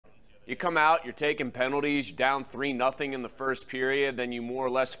You come out, you're taking penalties, you're down 3-0 in the first period, then you more or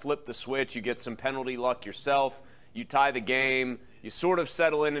less flip the switch, you get some penalty luck yourself, you tie the game, you sort of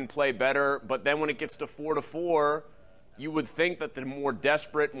settle in and play better, but then when it gets to 4-4, you would think that the more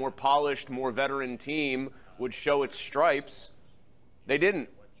desperate, more polished, more veteran team would show its stripes. They didn't.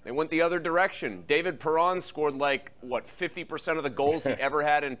 They went the other direction. David Perron scored 50% of the goals he ever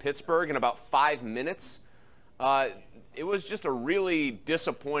had in Pittsburgh in about 5 minutes. It was just a really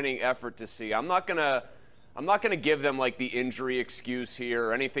disappointing effort to see. I'm not gonna give them the injury excuse here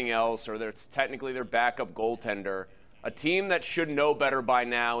or anything else, or that it's technically their backup goaltender. A team that should know better by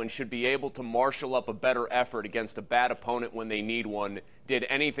now and should be able to marshal up a better effort against a bad opponent when they need one did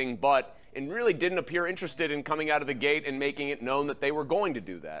anything but, and really didn't appear interested in coming out of the gate and making it known that they were going to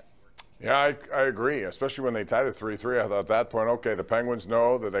do that. Yeah, I agree, especially when they tied it 3-3. I thought at that point, okay, the Penguins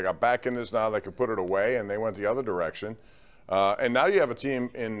know that they got back in this now, they could put it away, and they went the other direction. And now you have a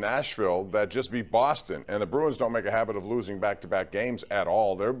team in Nashville that just beat Boston, and the Bruins don't make a habit of losing back-to-back games at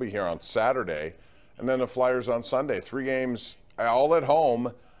all. They'll be here on Saturday, and then the Flyers on Sunday. 3 games all at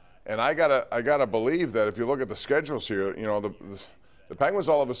home, and I gotta believe that if you look at the schedules here, you know, the Penguins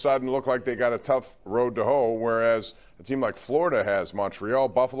all of a sudden look like they got a tough road to hoe, whereas a team like Florida has Montreal,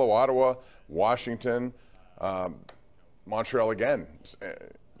 Buffalo, Ottawa, Washington, Montreal again.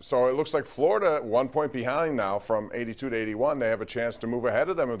 So it looks like Florida 1 point behind now from 82 to 81. They have a chance to move ahead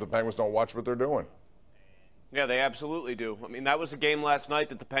of them if the Penguins don't watch what they're doing. Yeah, they absolutely do. I mean, that was a game last night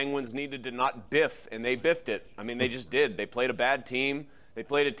that the Penguins needed to not biff, and they biffed it. I mean, they just did. They played a bad team. They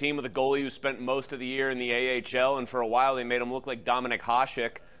played a team with a goalie who spent most of the year in the AHL, and for a while they made him look like Dominik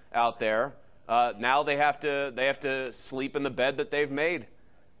Hasek out there. Now they have to sleep in the bed that they've made.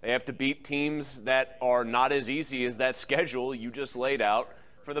 They have to beat teams that are not as easy as that schedule you just laid out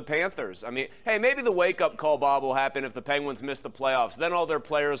for the Panthers. I mean, hey, maybe the wake-up call, Bob, will happen if the Penguins miss the playoffs. Then all their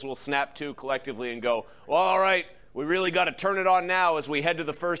players will snap to collectively and go, well, all right, we really got to turn it on now as we head to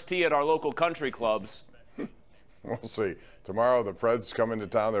the first tee at our local country clubs. We'll see. Tomorrow the Preds come into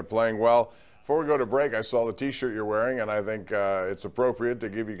town. They're playing well. Before we go to break, I saw the T-shirt you're wearing, and I think it's appropriate to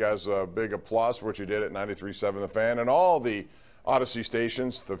give you guys a big applause for what you did at 93.7 The Fan and all the Odyssey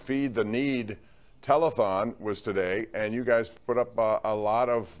stations. The Feed the Need telethon was today, and you guys put up a lot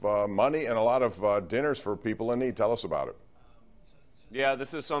of money and a lot of dinners for people in need. Tell us about it. Yeah,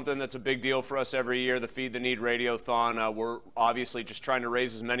 this is something that's a big deal for us every year, the Feed the Need Radiothon. We're obviously just trying to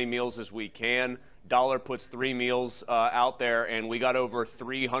raise as many meals as we can. Dollar puts 3 meals out there, and we got over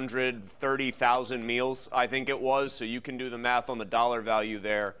 330,000 meals, I think it was, so you can do the math on the dollar value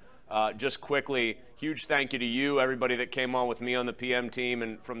there. Just quickly, huge thank you to you, everybody that came on with me on the PM team,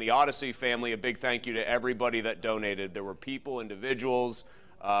 and from the Odyssey family, a big thank you to everybody that donated. There were people, individuals,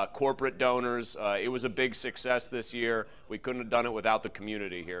 corporate donors. It was a big success this year. We couldn't have done it without the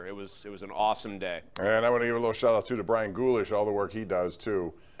community here. It was an awesome day. And I want to give a little shout out to Brian Ghoulish, all the work he does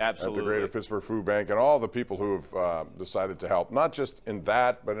too. Absolutely. At the Greater Pittsburgh Food Bank, and all the people who have decided to help, not just in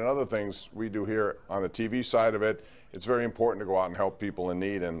that, but in other things we do here on the TV side of it. It's very important to go out and help people in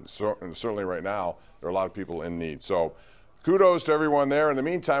need, and certainly right now there are a lot of people in need. So kudos to everyone there. In the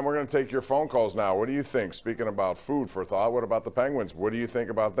meantime, we're going to take your phone calls now. What do you think? Speaking about food for thought, what about the Penguins? What do you think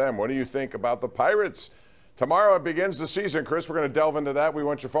about them? What do you think about the Pirates? Tomorrow it begins the season, Chris. We're going to delve into that. We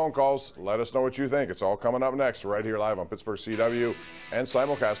want your phone calls. Let us know what you think. It's all coming up next right here live on Pittsburgh CW and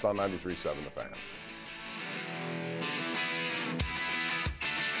simulcast on 93.7 The Fan.